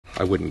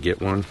I wouldn't get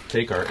one.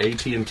 Take our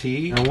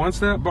AT&T, and once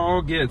that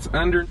ball gets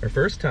under, our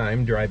first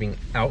time driving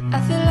out.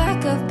 I feel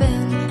like I've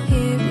been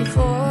here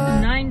before.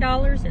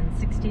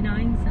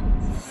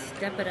 $9.69.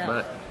 Step it up.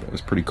 But it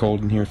was pretty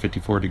cold in here,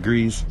 54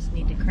 degrees. Just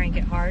need to crank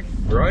it hard.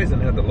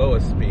 Verizon had the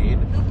lowest speed.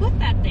 Who put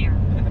that there?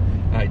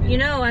 I did. You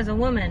know, as a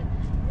woman,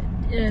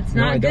 it's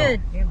not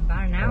good. You have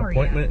about an hour yet.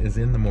 Appointment is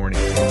in the morning.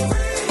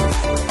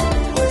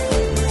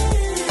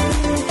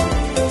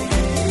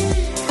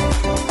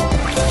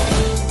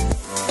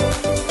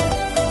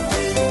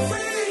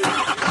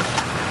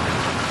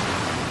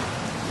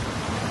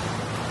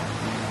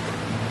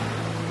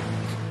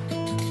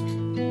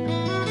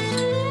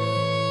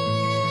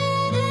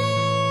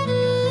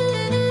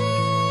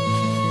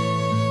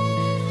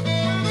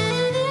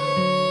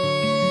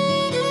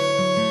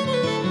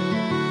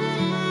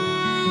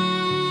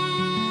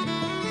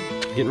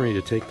 Getting ready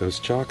to take those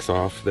chocks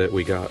off that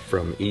we got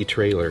from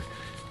E-Trailer,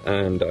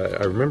 and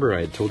I remember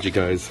I had told you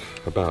guys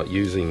about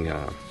using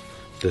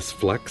this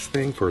flex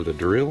thing for the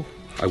drill.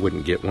 I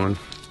wouldn't get one,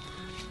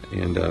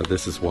 and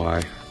this is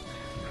why.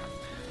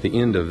 The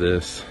end of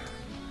this,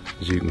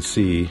 as you can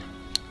see,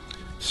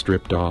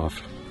 stripped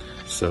off,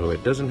 so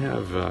it doesn't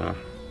have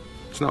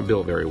it's not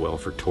built very well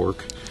for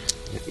torque,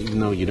 even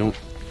though you don't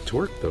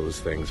torque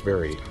those things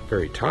very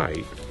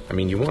tight. I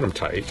mean, you want them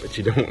tight, but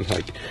you don't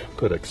like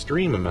put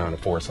extreme amount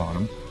of force on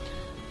them.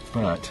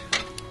 But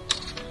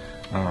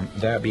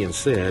that being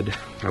said,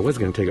 I was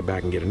going to take it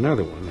back and get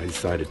another one. I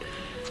decided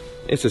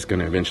it's just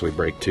going to eventually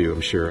break too, I'm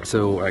sure.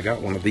 So I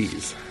got one of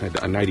these, a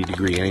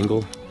 90-degree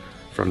angle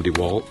from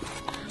DeWalt.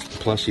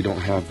 Plus, you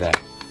don't have that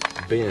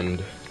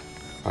bend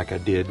like I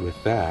did with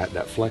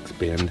that flex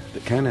bend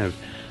that kind of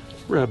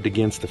rubbed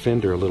against the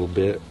fender a little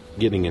bit,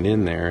 getting it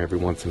in there every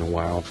once in a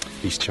while.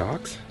 These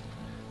chocks,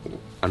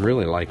 I'm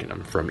really liking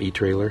them from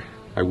E-Trailer.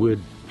 I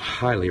would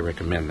highly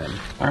recommend them.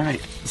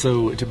 Alright,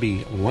 so to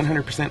be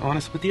 100%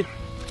 honest with you,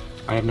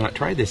 I have not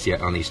tried this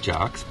yet on these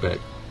chocks, but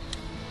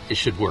it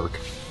should work.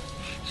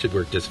 Should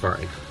work just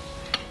fine.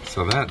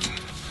 So that's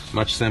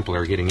much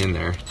simpler getting in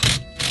there.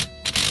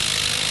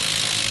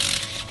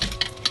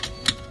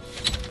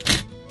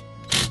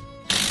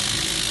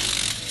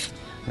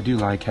 I do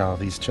like how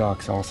these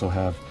chocks also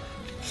have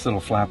this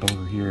little flap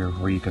over here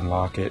where you can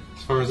lock it.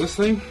 As far as this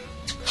thing,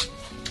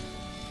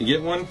 you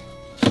get one,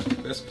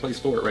 best place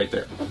for it right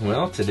there.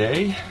 Well,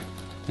 today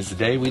is the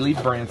day we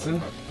leave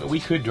Branson, but we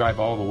could drive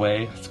all the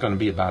way. It's going to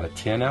be about a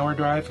 10-hour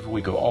drive if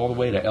we go all the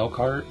way to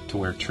Elkhart to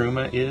where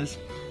Truma is.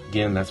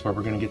 Again, that's where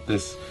we're going to get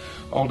this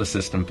Alde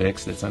system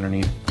fixed that's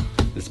underneath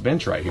this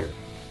bench right here.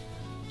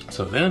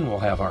 So then we'll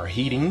have our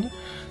heating,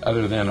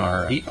 other than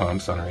our heat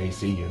pumps on our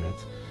AC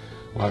units.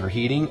 We'll have our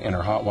heating and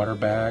our hot water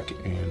back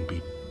and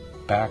be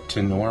back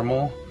to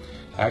normal.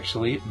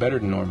 Actually, better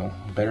than normal.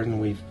 Better than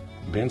we've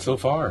been so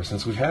far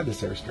since we've had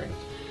this Airstream.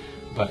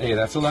 But hey,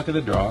 that's the luck of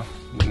the draw.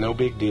 No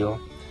big deal.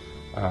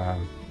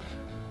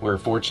 We're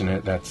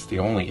fortunate that's the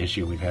only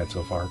issue we've had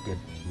so far. Good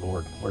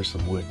Lord, where's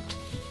some wood?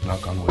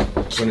 Knock on wood.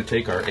 We're going to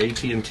take our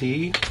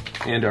AT&T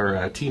and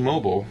our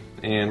T-Mobile,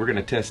 and we're going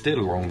to test it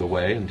along the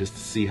way and just to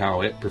see how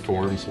it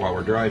performs while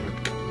we're driving.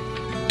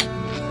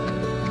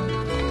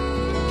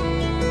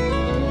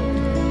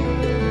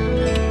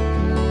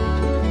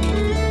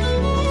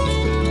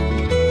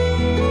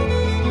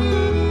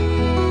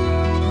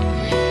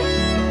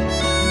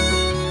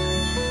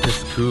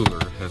 Cooler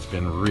has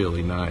been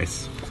really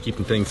nice,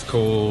 keeping things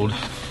cold.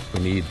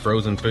 We need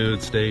frozen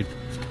food stayed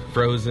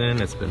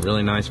frozen. It's been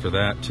really nice for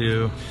that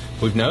too.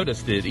 We've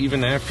noticed it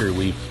even after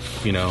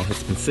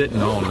it's been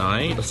sitting all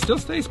night. It still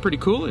stays pretty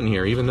cool in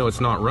here even though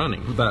it's not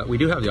running. But we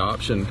do have the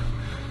option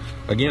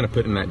again of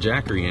putting that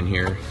Jackery in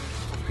here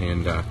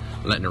and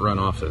letting it run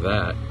off of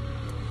that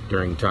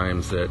during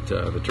times that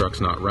the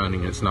truck's not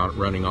running. It's not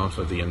running off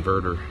of the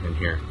inverter in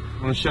here.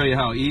 I want to show you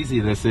how easy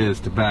this is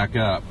to back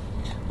up.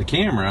 The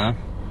camera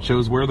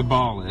shows where the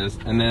ball is,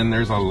 and then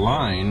there's a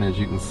line, as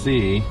you can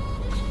see,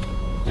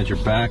 as you're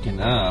backing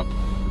up,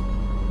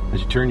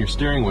 as you turn your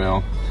steering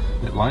wheel,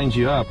 it lines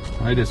you up.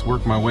 I just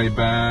work my way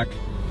back.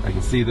 I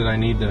can see that I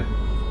need to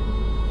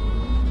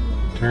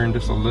turn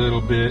just a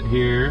little bit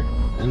here,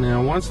 and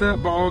now once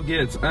that ball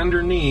gets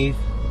underneath,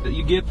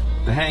 you get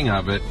the hang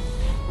of it,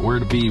 where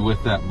to be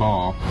with that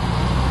ball.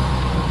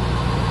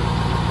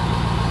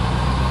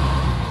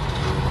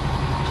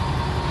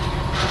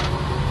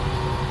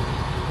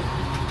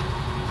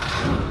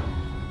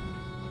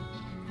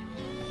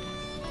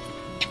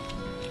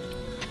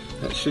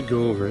 That should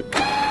go over it.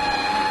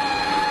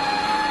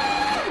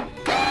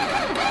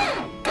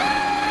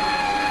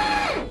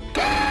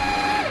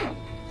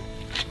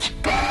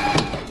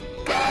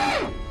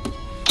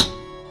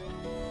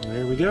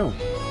 There we go.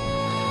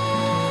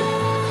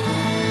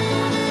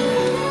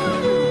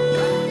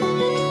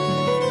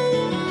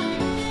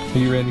 Are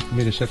you ready for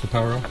me to shut the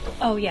power off?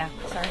 Oh yeah,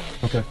 sorry.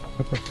 Okay.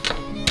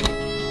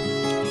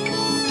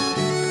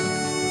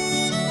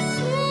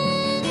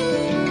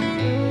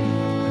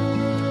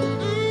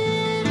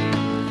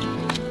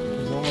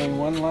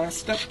 One last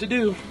step to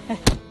do.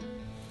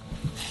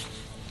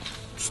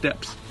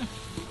 Steps.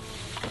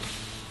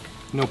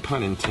 No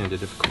pun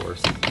intended, of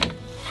course.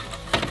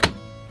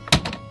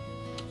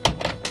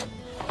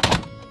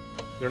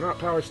 They're not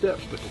power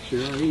steps, but they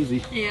sure are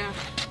easy. Yeah.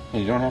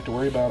 And you don't have to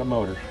worry about a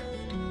motor.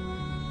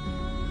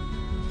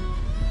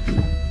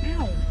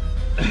 Ow.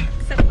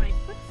 Except my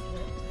foot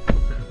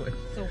slipped.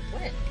 So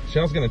wet.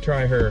 Shell's gonna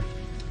try her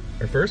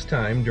first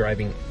time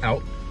driving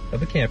out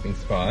of a camping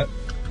spot.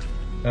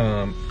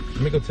 Let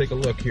me go take a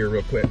look here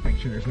real quick. Make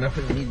sure there's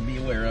nothing we need to be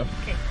aware of.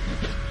 Okay.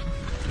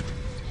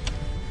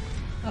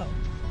 Oh.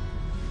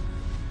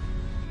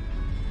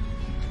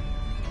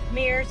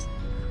 Mirrors.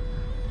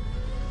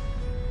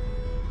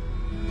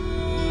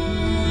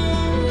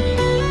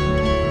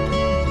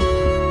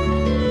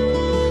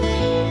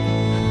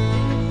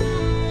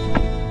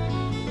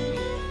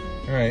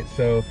 Alright,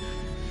 so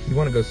you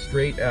want to go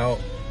straight out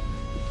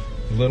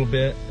a little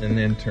bit and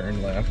then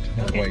turn left.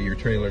 That way your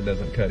trailer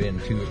doesn't cut in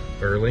too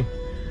early.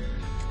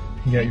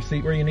 You got your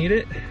seat where you need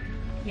it?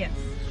 Yes.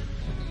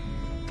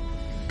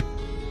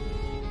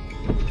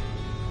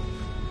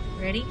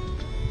 Ready?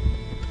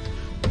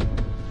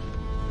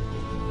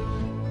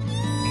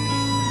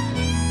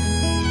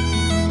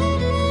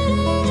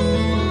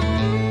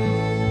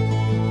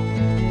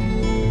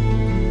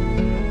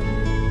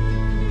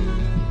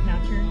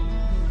 Now turn.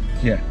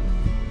 Yeah.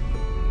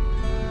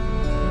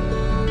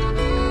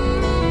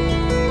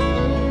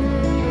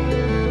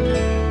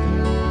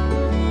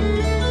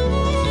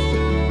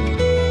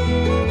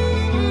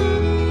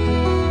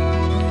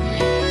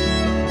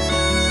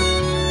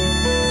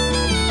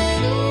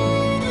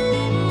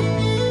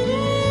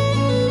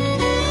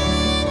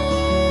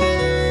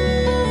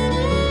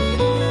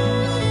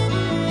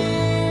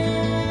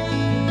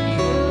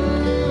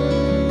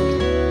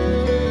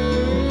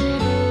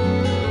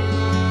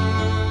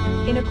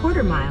 In a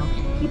quarter mile,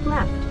 keep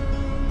left.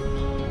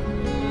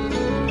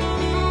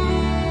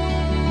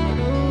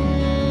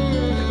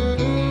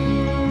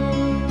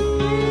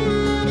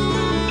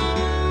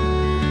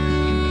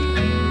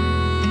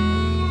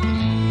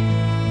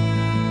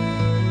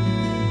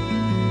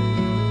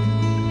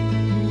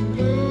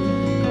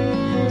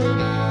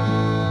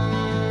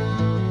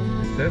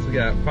 It says we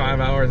got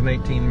 5 hours and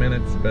 18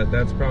 minutes, but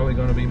that's probably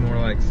going to be more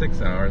like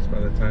 6 hours by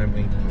the time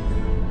we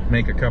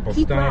make a couple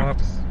Keep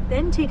stops. left.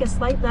 Then take a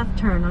slight left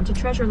turn onto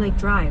Treasure Lake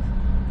Drive.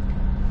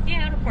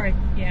 Yeah, it'll probably,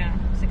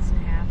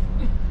 6.5.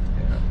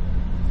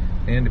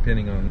 Yeah. And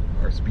depending on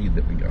our speed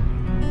that we go.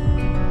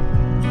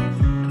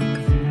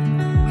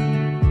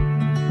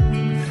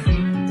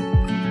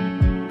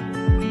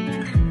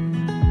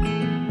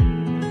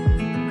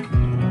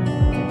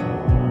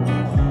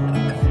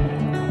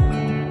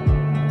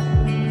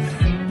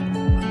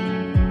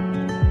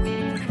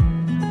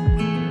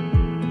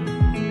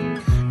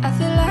 I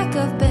feel like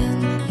I've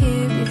been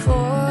here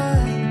before,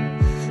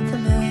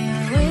 familiar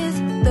with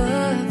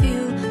the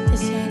view.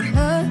 This ain't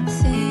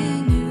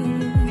nothing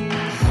new.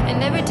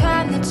 And every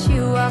time that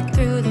you walk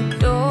through the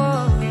door,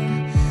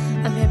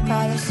 I'm hit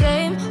by the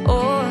same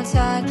old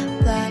tide,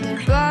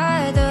 blinded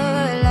by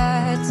the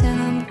lights.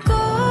 And I'm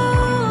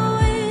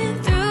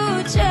going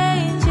through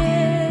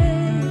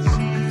changes,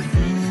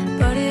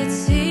 but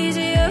it's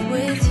easier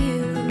with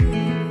you.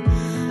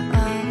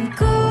 I'm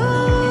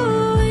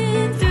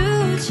going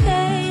through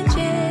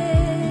changes,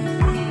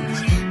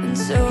 and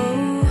so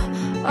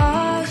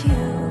are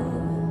you.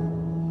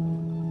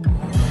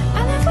 I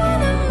live for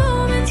the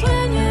moments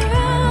when you're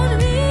around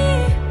me.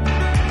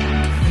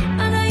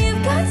 I know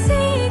you've got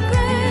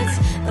secrets,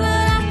 but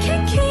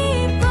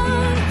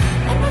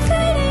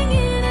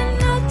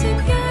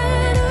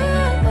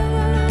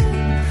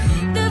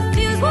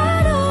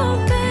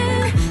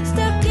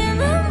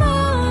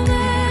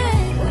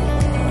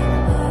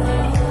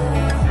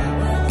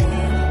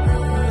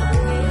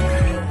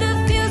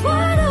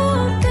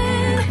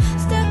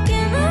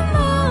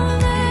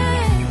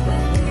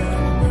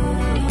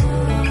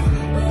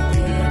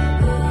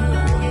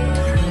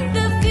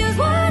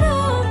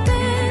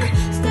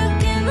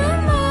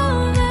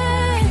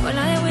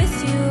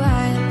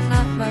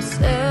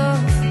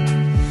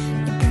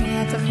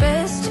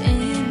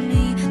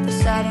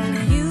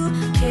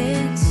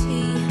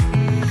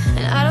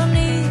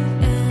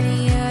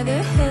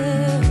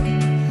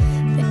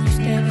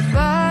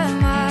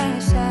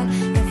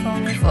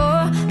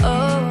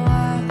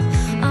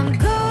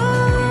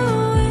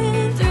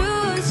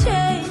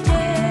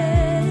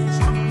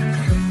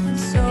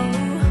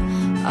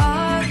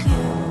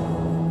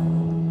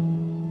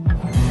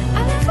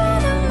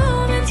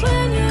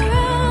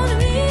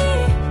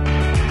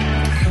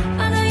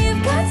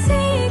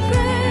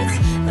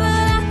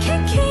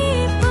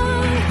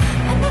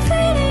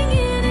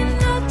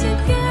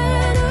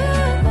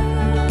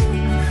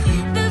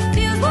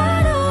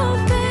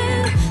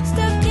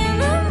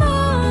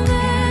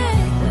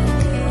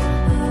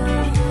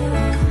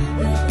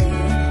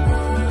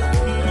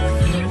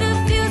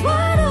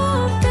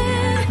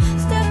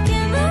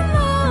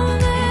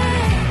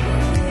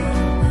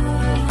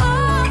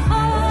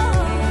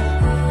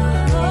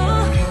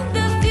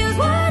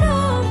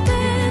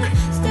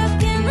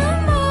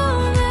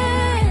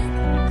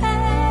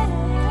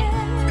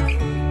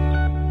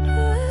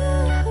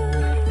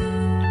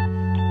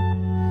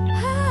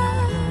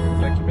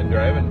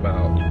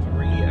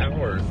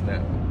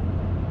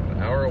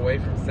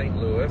away from St.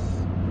 Louis,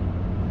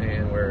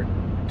 and we're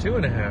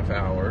 2.5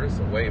 hours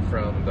away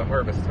from the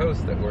Harvest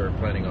Host that we're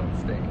planning on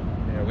staying.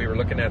 And we were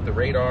looking at the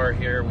radar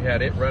here. We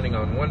had it running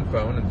on one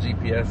phone and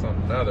GPS on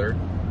another.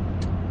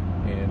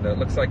 And it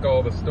looks like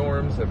all the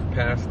storms have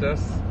passed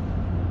us.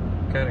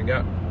 Kind of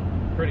got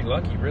pretty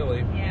lucky,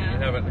 really. Yeah.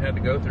 We haven't had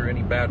to go through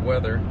any bad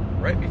weather.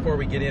 Right before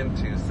we get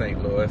into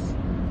St. Louis,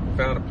 we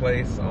found a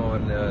place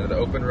on the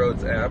Open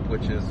Roads app,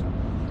 which is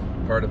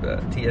part of the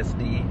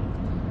TSD.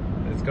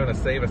 It's going to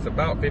save us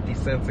about 50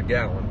 cents a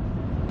gallon.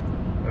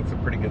 That's a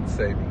pretty good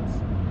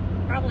savings.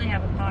 Probably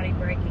have a potty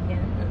break again.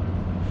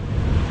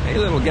 Hey,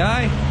 little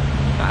guy.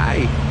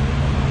 Hi.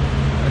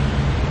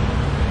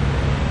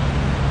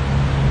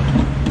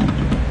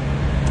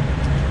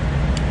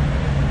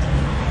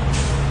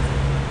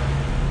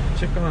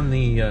 Check on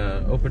the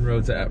Open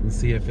Roads app and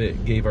see if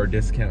it gave our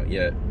discount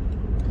yet.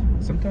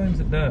 Sometimes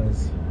it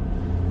does.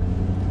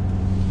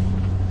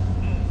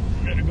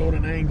 I'm gonna go at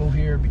an angle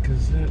here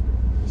because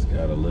it's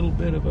got a little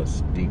bit of a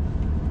steep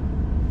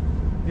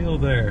hill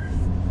there.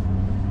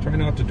 Try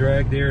not to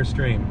drag the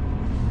airstream.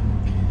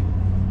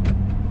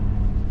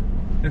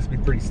 It has to be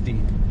pretty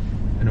steep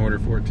in order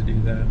for it to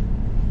do that.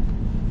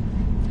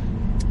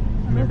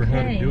 Remember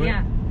how to do it?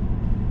 Yeah,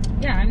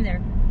 I'm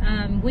there.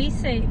 We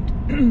saved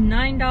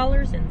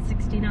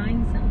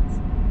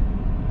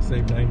 $9.69.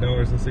 Save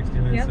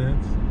 $9.69. Yep.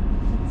 Let's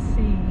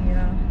see.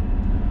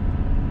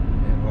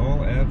 It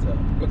all adds up.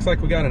 Looks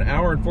like we got an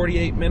hour and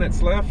 48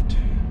 minutes left,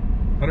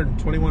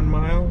 121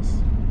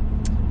 miles,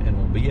 and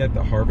we'll be at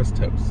the Harvest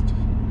Host.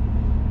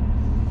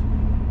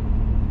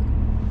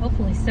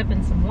 Hopefully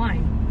sipping some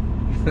wine.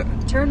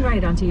 Turn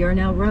right onto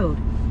Yarnell Road.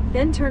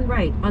 Then turn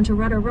right onto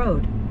Rudder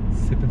Road.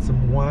 Sipping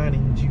some wine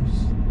and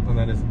juice. Oh,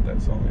 that isn't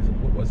that song, is it?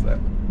 What was that?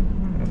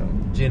 I don't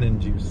know. Gin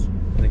and juice,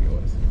 I think it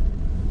was.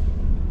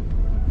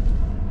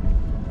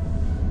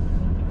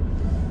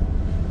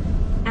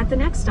 At the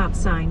next stop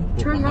sign,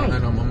 turn right.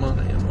 On my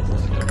money.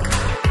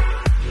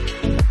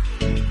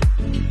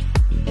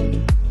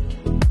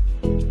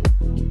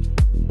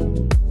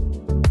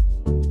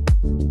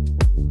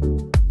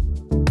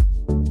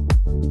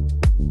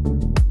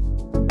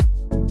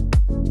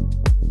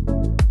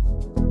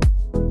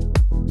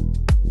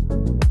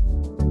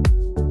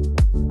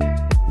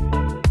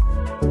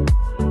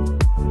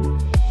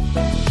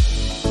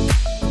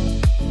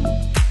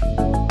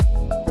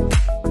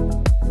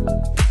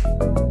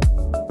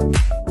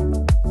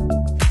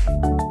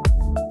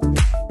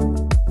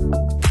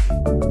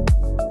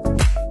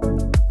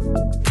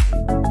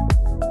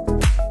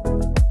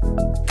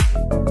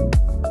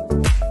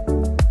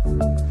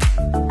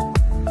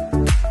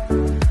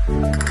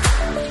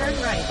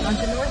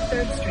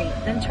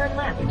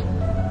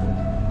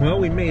 Well,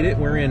 we made it.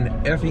 We're in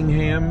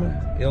Effingham,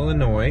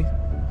 Illinois.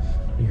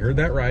 You heard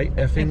that right.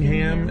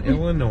 Effingham,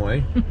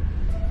 Illinois.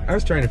 I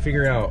was trying to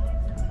figure out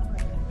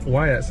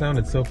why that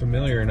sounded so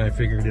familiar, and I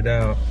figured it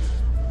out.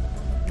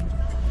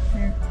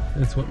 There.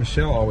 That's what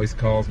Michelle always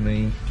calls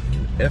me.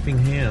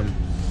 Effingham.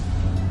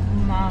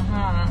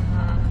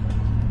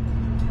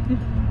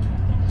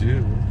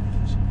 Do.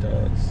 She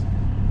does.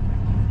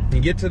 You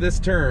get to this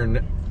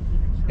turn,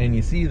 and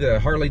you see the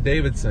Harley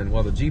Davidson.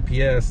 Well, the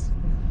GPS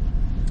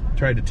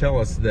tried to tell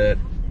us that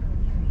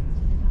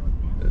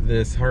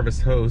this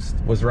Harvest Host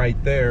was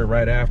right there,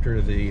 right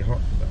after the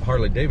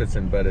Harley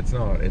Davidson, but it's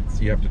not.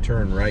 You have to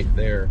turn right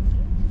there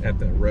at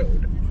the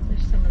road,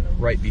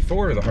 right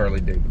before the Harley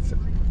Davidson.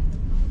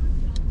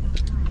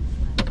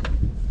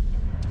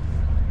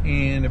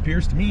 And it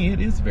appears to me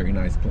it is a very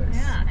nice place.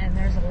 Yeah, and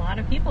there's a lot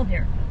of people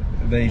here.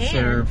 They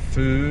serve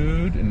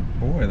food, and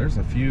boy, there's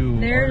a few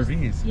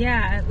RVs.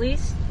 Yeah, at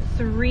least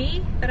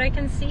 3 that I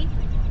can see.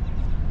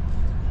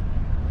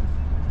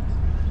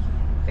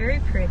 Very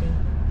pretty.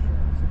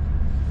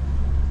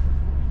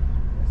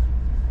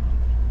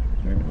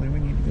 Apparently we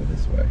need to go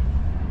this way.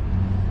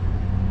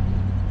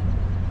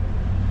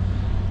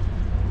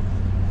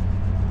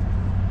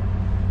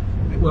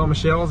 Well,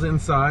 Michelle's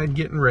inside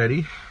getting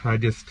ready. I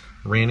just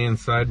ran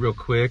inside real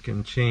quick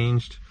and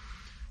changed.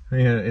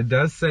 Yeah, it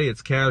does say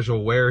it's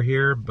casual wear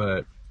here,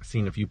 but I've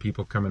seen a few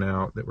people coming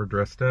out that were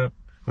dressed up.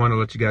 I want to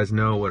let you guys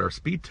know what our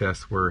speed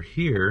tests were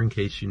here in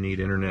case you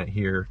need internet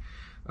here.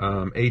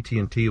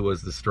 AT&T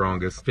was the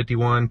strongest,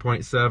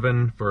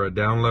 51.7 for a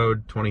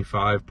download,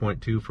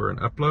 25.2 for an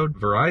upload.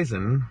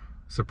 Verizon,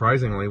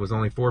 surprisingly, was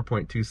only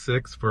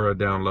 4.26 for a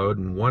download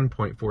and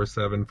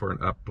 1.47 for an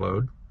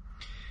upload.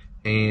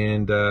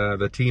 And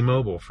the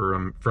T-Mobile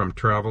from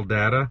Travel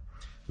Data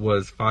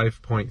was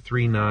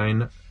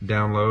 5.39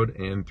 download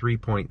and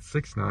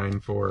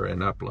 3.69 for an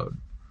upload.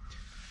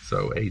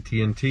 So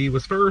AT&T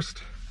was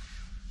first,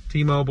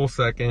 T-Mobile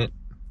second,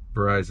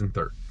 Verizon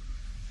third.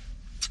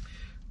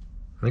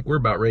 I think we're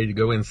about ready to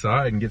go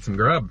inside and get some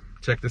grub.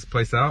 Check this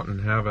place out and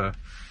have a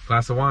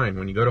glass of wine.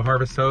 When you go to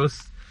Harvest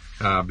Host,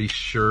 be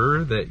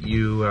sure that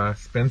you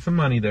spend some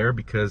money there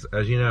because,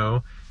 as you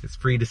know, it's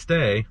free to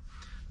stay,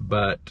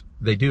 but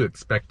they do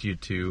expect you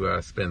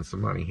to spend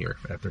some money here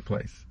at their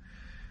place.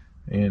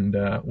 And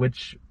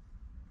which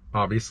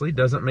obviously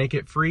doesn't make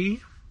it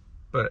free,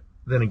 but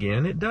then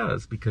again, it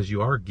does, because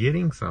you are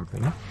getting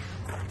something.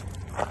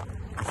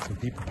 Some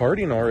people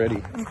partying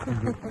already.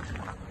 I'm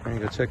gonna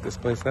go check this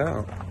place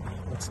out.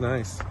 Looks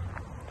nice. It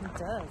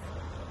does.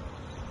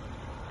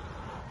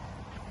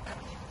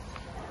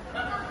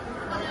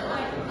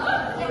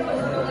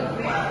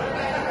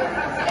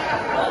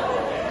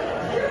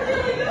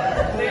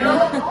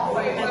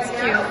 That's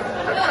cute.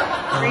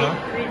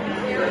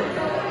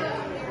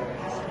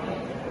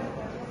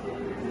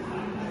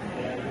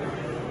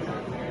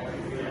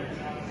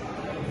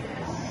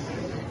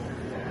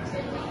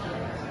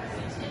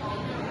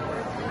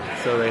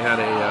 So they had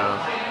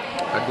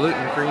a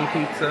gluten-free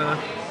pizza.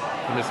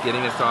 I'm just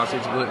getting a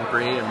sausage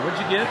gluten-free. And what'd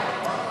you get?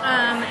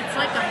 It's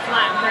like a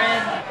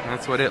flatbread.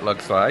 That's what it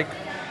looks like.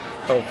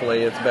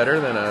 Hopefully it's better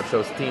than a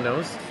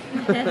Tostino's.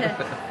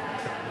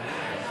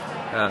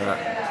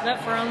 But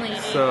for only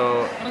 $8,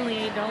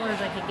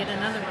 I could get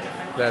another one if I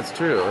wanted. That's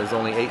true. It was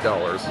only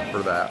 $8 for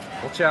that.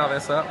 We'll chow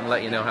this up and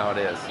let you know how it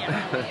is. Yeah.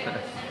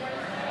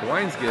 The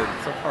wine's good.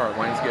 So far, the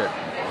wine's good.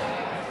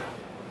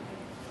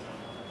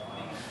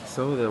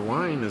 So the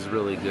wine is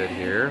really good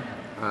here.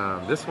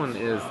 This one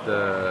is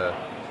the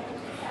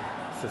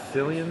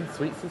Sicilian,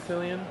 sweet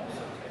Sicilian.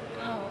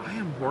 Oh. I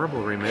am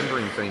horrible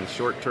remembering things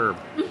short term.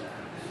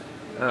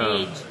 Age.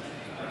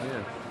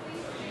 Yeah.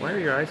 Why are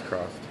your eyes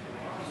crossed?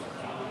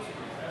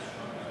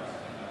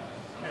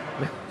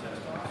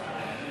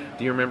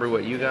 Do you remember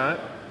what you got?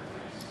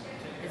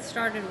 It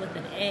started with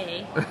an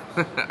A.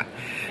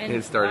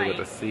 It started with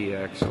a C,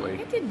 actually.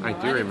 I didn't know I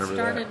do remember it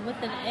started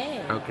with an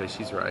A. Okay,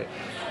 she's right.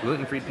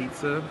 Gluten-free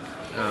pizza.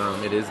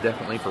 It is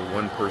definitely for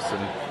one person.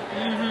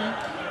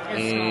 Mm-hmm.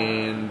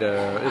 And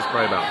it's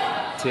probably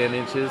about 10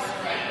 inches.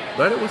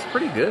 But it was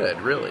pretty good,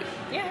 really.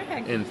 Yeah,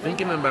 okay. And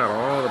thinking about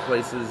all the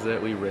places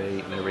that we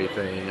rate and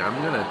everything,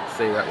 I'm going to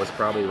say that was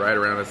probably right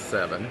around a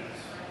 7,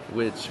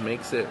 which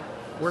makes it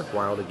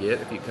worthwhile to get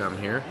if you come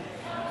here.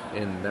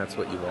 And that's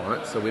what you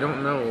want. So we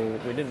don't know,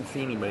 we didn't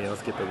see anybody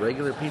else get the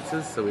regular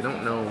pizzas, so we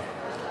don't know,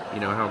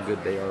 how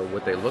good they are,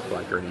 what they look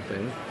like or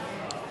anything.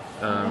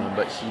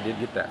 But she did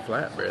get that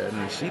flatbread,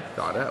 and she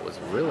thought that was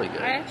really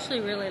good. I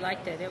actually really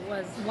liked it. It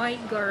was white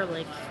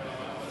garlic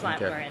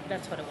flatbread. Okay.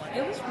 That's what it was.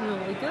 It was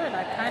really good.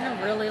 I kind of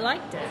really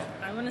liked it.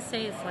 I want to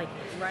say it's like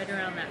right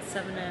around that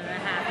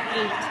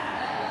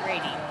 7.5, 8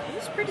 rating. It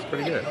was pretty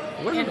good.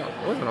 It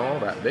wasn't all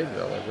that big,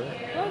 though, was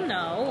it? Well,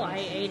 no. I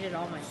ate it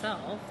all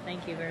myself.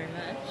 Thank you very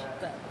much.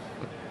 But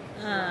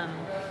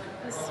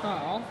it was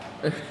small.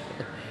 And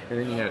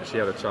then she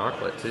had a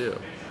chocolate, too.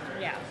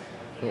 Yeah.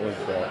 What was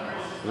that?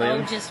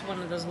 Lind? Oh, just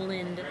one of those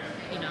Lind,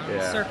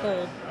 Yeah.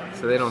 circle.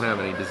 So they don't have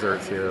any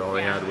desserts here. All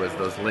they had was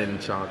those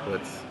Lind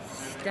chocolates.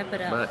 Step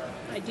it up. But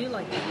I do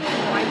like the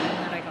white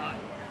one that I got.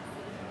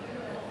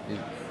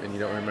 And you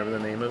don't remember the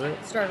name of it?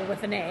 It started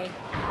with an A.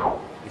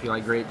 If you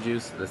like grape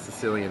juice, the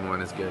Sicilian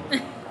one is good.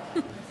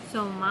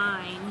 So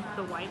mine,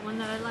 the white one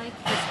that I like,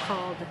 is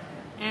called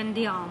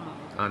Andiamo.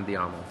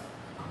 Andiamo.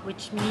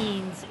 Which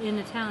means, in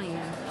Italian,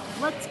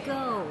 let's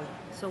go.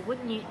 So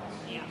wouldn't you...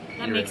 Yeah,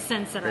 that You're makes right.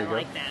 sense that There I you go.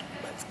 like that.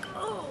 Let's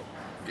go.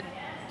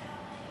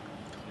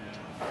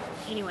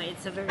 Anyway,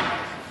 it's a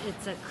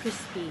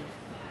crispy...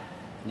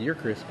 You're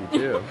crispy,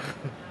 too.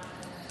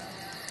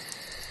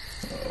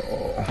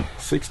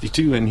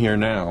 62 in here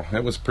now.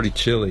 That was pretty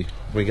chilly.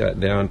 We got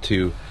down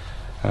to,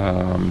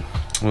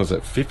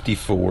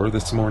 54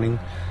 this morning.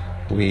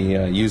 We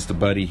used the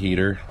buddy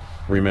heater.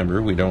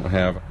 Remember, we don't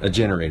have a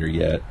generator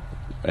yet,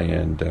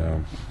 and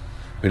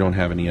we don't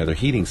have any other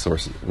heating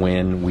sources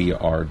when we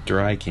are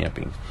dry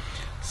camping.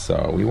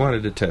 So we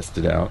wanted to test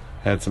it out.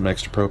 Had some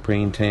extra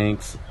propane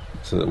tanks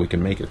so that we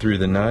can make it through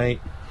the night.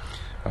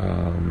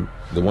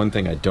 The one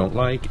thing I don't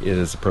like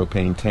is a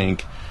propane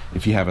tank.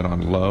 If you have it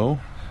on low,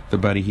 the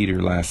buddy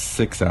heater lasts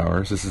 6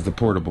 hours. This is the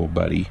portable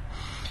buddy.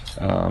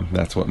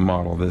 That's what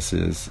model this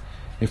is.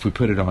 If we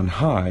put it on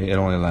high, it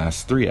only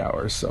lasts 3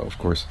 hours. So of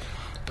course,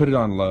 put it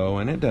on low,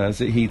 and it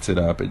heats it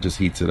up. It just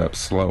heats it up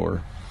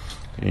slower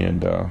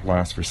and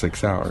lasts for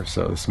 6 hours.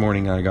 So this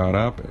morning I got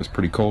up. It was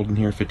pretty cold in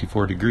here,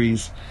 54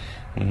 degrees,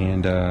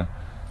 and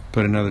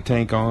put another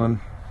tank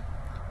on,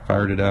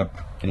 fired it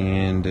up,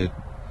 and it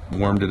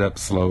warmed it up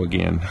slow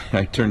again.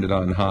 I turned it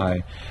on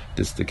high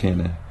just to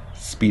kind of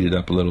speed it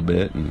up a little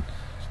bit, and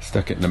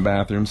stuck it in the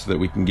bathroom so that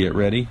we can get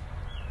ready.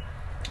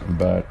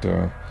 But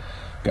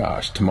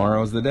gosh,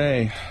 tomorrow's the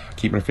day.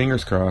 Keep my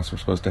fingers crossed. We're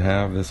supposed to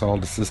have this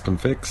Alde system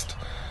fixed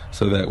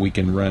so that we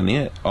can run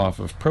it off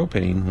of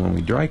propane when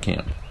we dry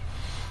camp.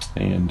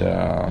 And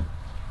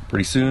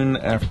pretty soon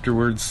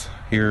afterwards,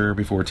 here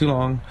before too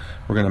long,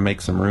 we're going to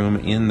make some room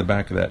in the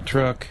back of that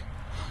truck,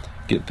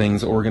 get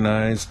things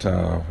organized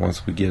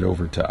once we get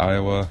over to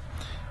Iowa,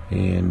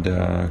 and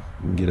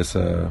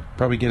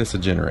probably get us a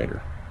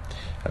generator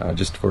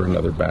just for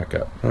another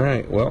backup. All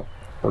right, well,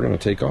 we're going to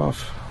take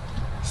off,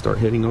 start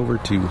heading over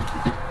to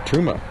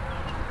Truma.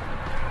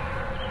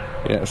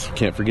 Yes,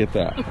 can't forget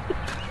that.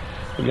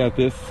 We got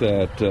this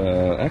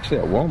actually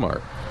at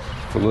Walmart.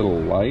 It's a little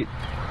light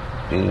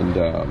and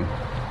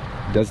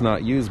does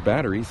not use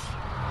batteries.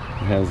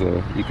 It has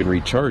you can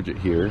recharge it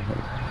here.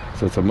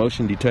 So it's a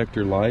motion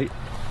detector light.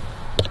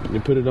 You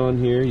put it on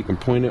here, you can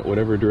point it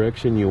whatever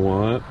direction you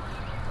want.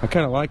 I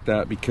kind of like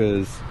that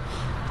because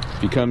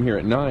if you come here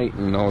at night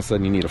and all of a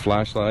sudden you need a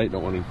flashlight,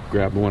 don't want to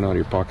grab one out of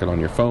your pocket on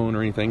your phone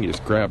or anything, you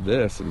just grab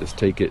this and just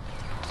take it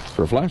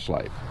for a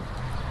flashlight.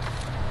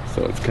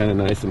 So it's kind of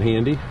nice and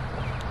handy.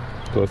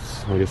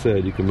 Plus, like I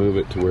said, you can move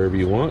it to wherever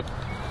you want.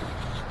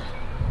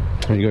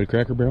 Want to go to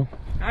Cracker Barrel?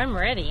 I'm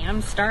ready.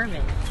 I'm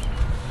starving.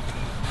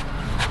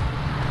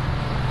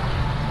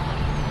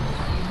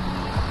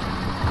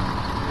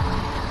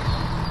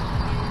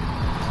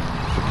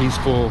 It's a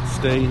peaceful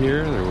stay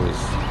here. There was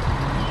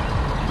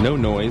no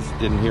noise.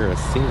 Didn't hear a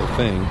single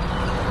thing.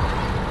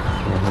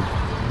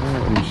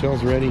 Alright, when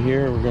Michelle's ready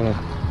here, we're going to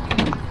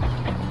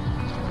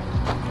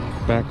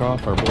back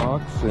off our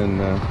blocks and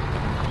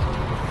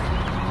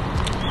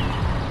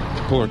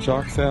pull our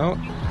chocks out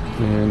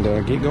and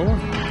get going.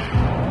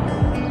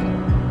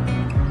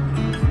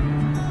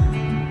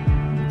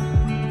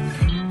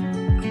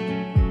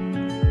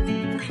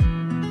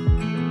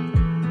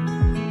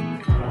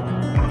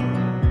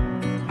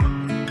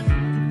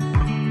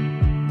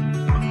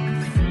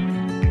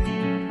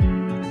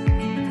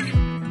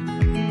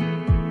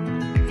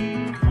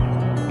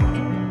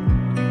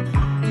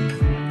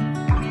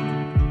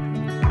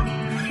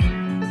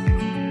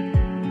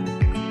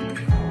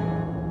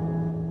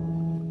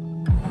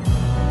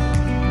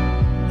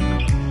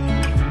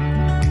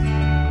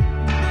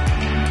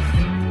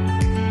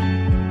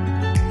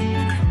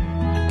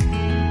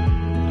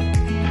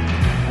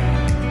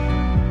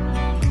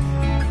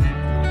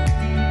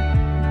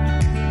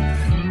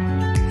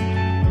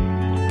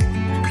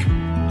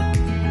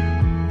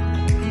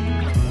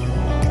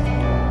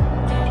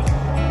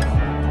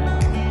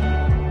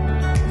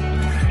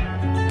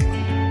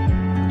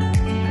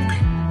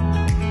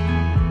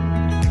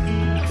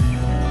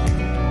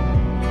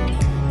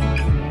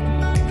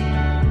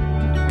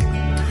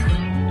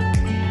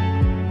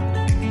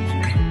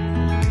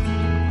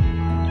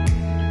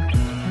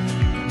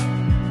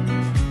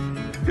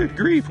 Good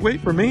grief,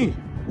 wait for me.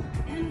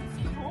 And it's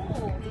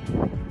cold.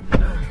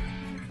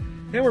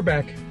 And we're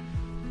back.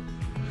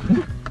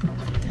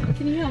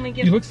 Can you help me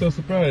get... You look so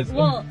surprised.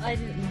 Well, I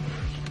didn't...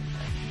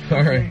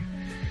 Alright.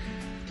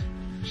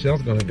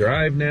 Michelle's gonna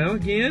drive now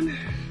again.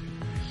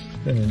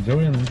 Been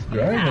enjoying this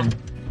driving.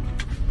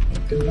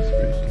 Goodness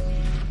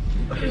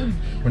gracious.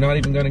 We're not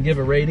even gonna give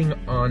a rating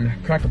on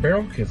Cracker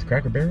Barrel because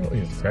Cracker Barrel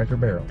is Cracker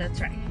Barrel.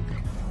 That's right.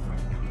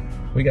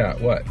 We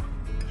got what?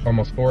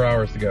 Almost 4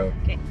 hours to go.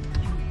 Okay.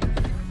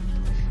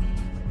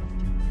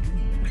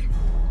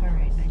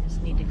 Alright, I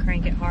just need to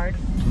crank it hard.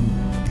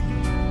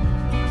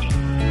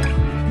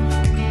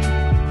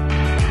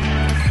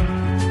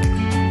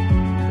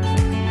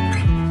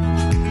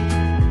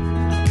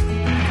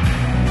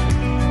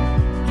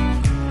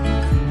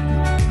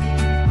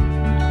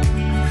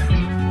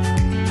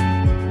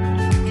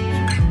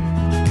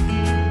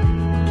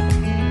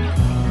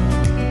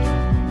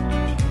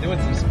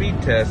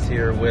 Tests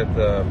here with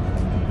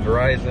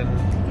Verizon,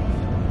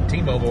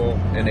 T-Mobile,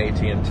 and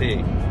AT&T,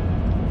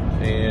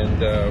 and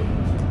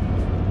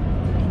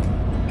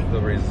the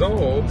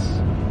results.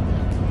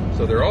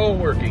 So they're all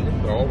working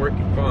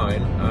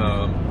fine.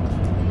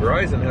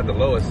 Verizon had the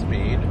lowest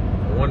speed,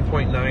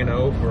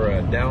 1.90 for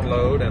a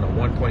download and a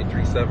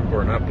 1.37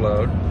 for an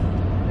upload.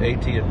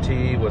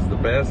 AT&T was the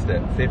best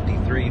at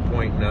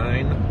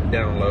 53.9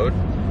 download,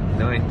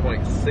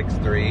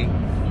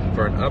 9.63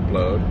 for an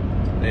upload.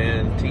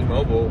 And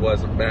T-Mobile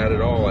wasn't bad at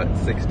all at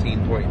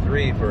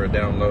 16.3 for a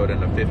download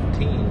and a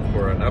 15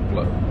 for an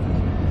upload.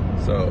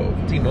 So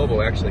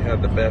T-Mobile actually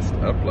had the best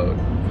upload.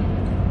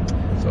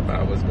 So if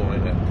I was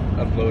going to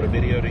upload a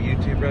video to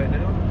YouTube right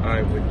now,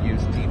 I would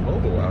use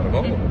T-Mobile out of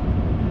all of them.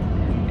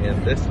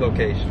 And this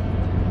location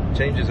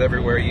changes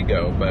everywhere you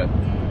go, but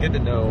good to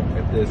know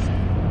if this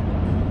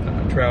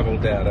travel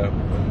data,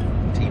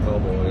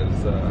 T-Mobile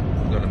is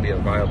going to be a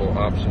viable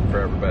option for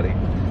everybody,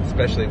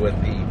 especially with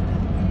the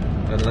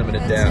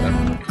unlimited data.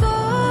 I'm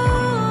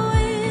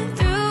going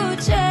through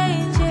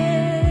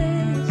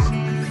changes,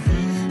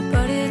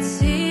 but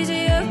it's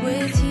easier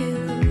with you.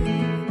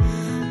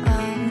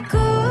 I'm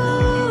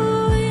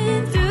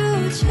going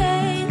through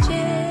changes,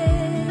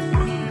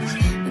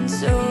 and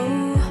so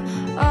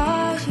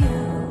are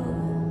you.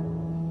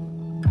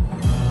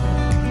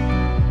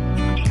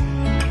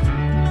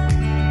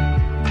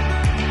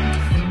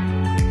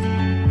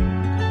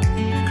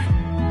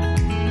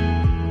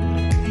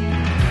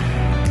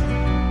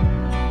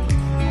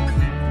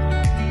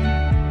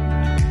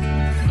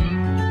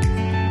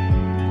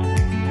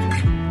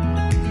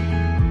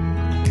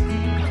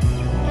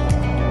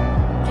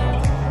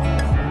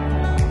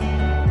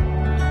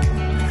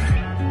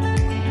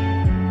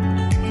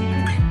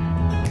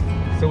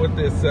 So with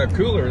this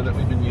cooler that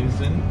we've been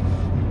using,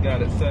 we've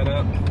got it set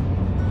up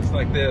just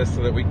like this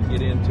so that we can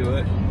get into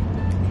it,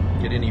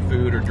 get any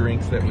food or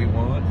drinks that we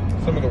want.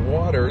 Some of the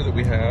water that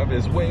we have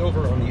is way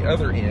over on the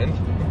other end.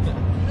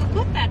 Who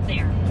put that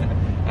there?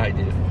 I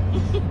did.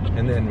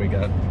 And then we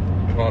got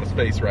a lot of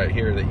space right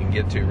here that you can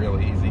get to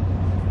really easy.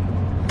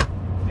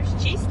 There's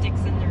cheese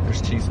sticks in there.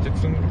 There's cheese sticks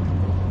some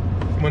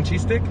munchy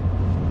stick?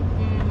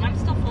 I'm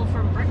still full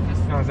from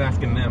breakfast. I was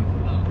asking them.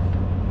 Oh,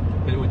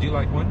 But would you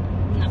like one?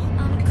 no.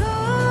 I'm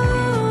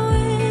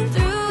going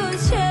through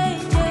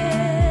changes,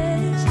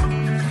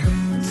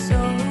 and so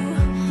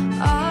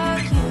are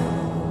you.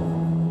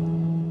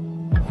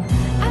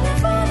 I live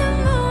for the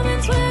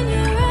moments when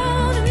you're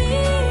around me.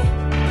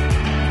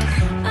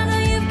 I know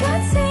you've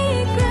got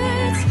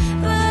secrets,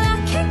 but I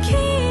can't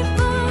keep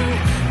them.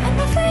 And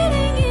we're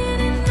fading in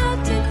and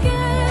out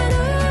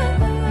together.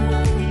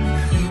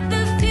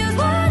 That feels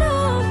wide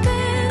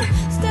open,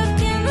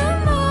 stuck in the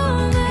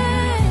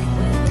moment.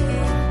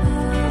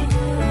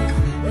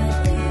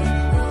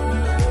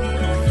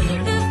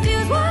 That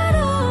feels wide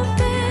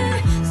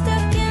open,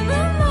 stuck in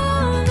the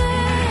moment.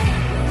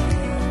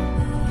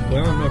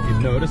 Well, I don't know if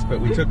you've noticed, but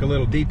we took a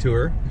little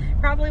detour.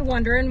 Probably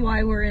wondering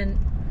why we're in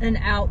an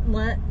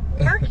outlet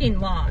parking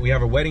lot. We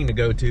have a wedding to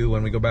go to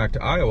when we go back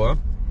to Iowa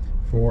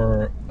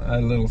for a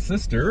little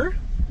sister,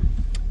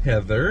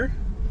 Heather.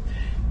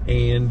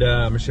 And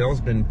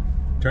Michelle's been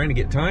trying to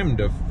get time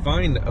to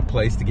find a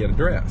place to get a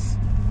dress.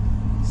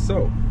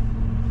 So,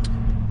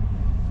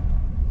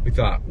 we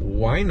thought,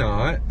 why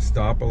not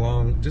stop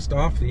along just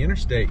off the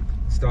interstate,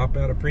 stop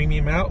at a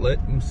premium outlet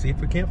and see if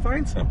we can't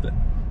find something.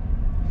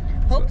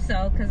 Hope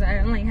so, because I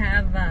only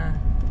have,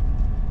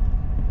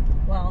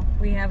 well,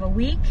 we have a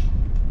week.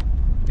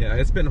 Yeah,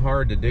 it's been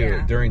hard to do Yeah.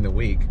 it during the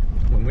week.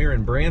 When we were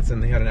in Branson,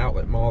 they had an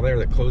outlet mall there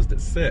that closed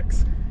at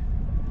 6.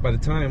 By the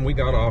time we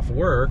got off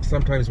work,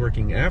 sometimes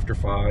working after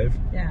 5,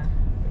 Yeah.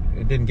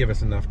 it didn't give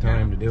us enough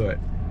time to do it.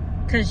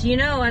 Because, you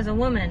know, as a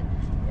woman,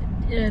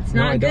 it's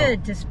No, I not don't.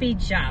 good to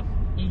speed shop.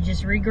 You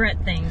just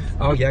regret things.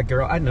 Oh yeah,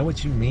 girl, I know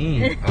what you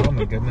mean. Oh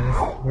my goodness.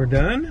 We're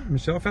done.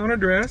 Michelle found her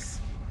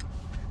dress.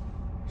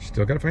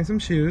 Still got to find some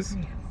shoes.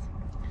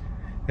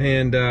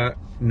 And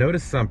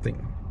notice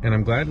something. And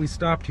I'm glad we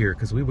stopped here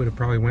because we would have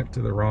probably went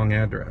to the wrong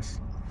address.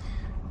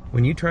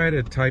 When you try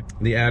to type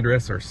the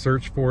address or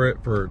search for it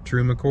for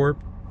Truma Corp,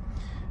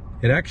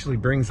 it actually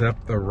brings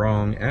up the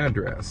wrong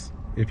address.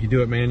 If you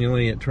do it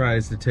manually, it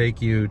tries to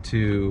take you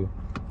to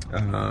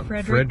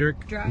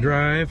Frederick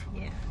Drive,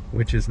 Yeah.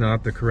 which is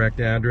not the correct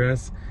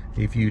address.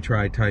 If you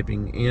try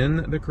typing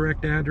in the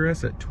correct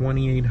address at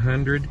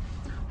 2800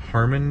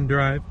 Harmon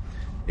Drive,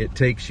 it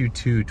takes you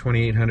to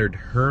 2800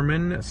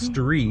 Herman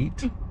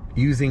Street.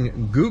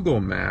 Using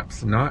Google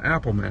Maps, not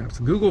Apple Maps.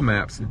 Google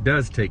Maps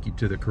does take you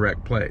to the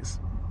correct place.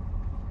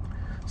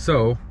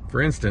 So,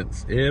 for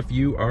instance, if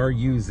you are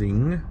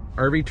using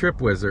RV Trip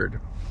Wizard,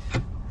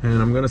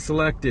 and I'm going to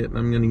select it, and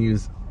I'm going to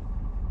use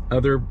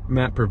other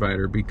map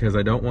provider because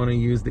I don't want to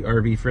use the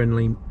RV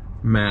friendly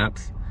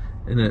maps,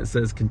 and then it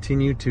says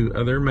continue to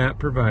other map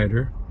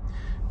provider.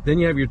 Then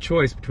you have your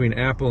choice between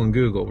Apple and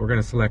Google. We're going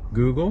to select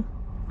Google,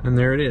 and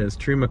there it is,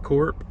 Truma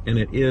Corp, and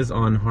it is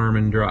on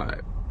Harmon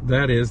Drive.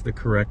 That is the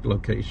correct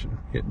location.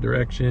 Hit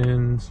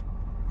directions,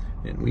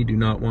 and we do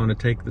not want to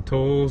take the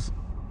tolls.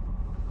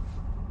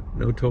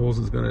 No tolls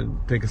is going to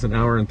take us an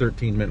hour and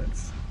 13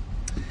 minutes.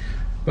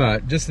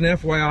 But just an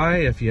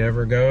FYI, if you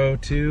ever go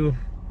to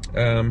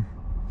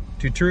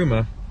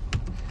Truma,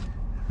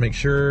 make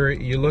sure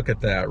you look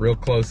at that real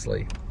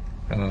closely.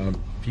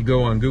 If you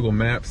go on Google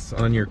Maps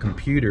on your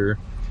computer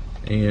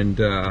and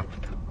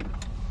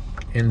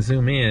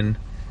zoom in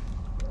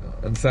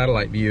on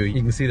satellite view, you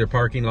can see their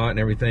parking lot and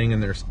everything,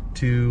 and there's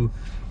 2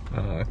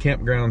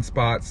 camping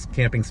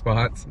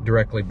spots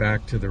directly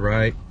back to the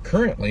right.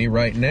 Currently,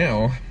 right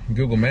now,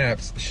 Google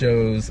Maps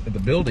shows the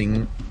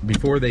building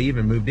before they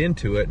even moved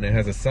into it, and it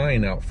has a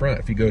sign out front.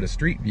 If you go to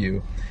Street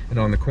View, and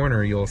on the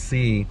corner you'll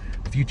see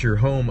future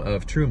home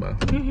of Truma,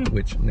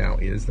 which now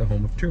is the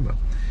home of Truma.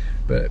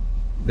 But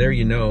there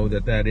you know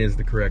that that is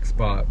the correct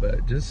spot.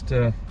 But just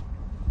a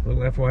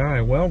little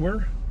FYI. Well,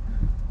 we're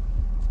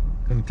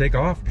going to take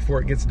off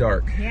before it gets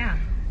dark. Yeah.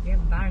 We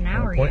have about an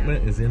hour Our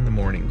appointment is in the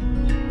morning.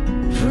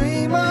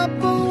 Dream up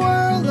a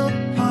world of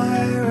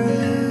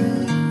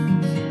pirates.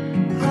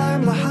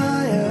 Climb the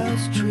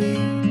highest tree,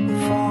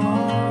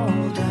 fall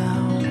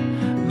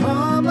down.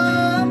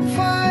 Mama, I'm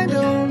fine,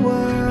 don't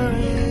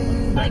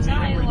worry. Like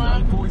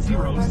Iowa.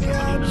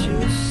 Can't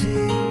you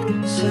see?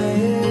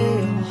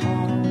 Sail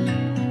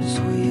home,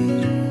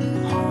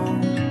 sweet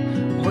home,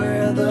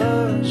 where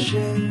the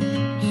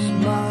ships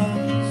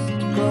must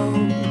go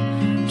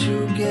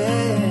to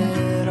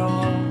get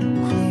all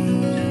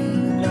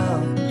cleaned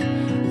up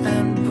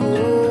and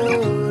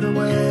put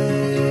away.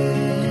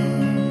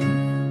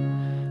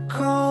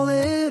 Call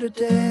it a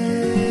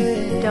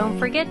day. Don't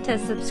forget to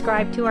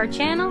subscribe to our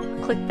channel,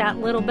 click that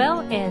little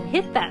bell, and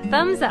hit that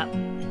thumbs up.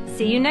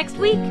 See you next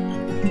week.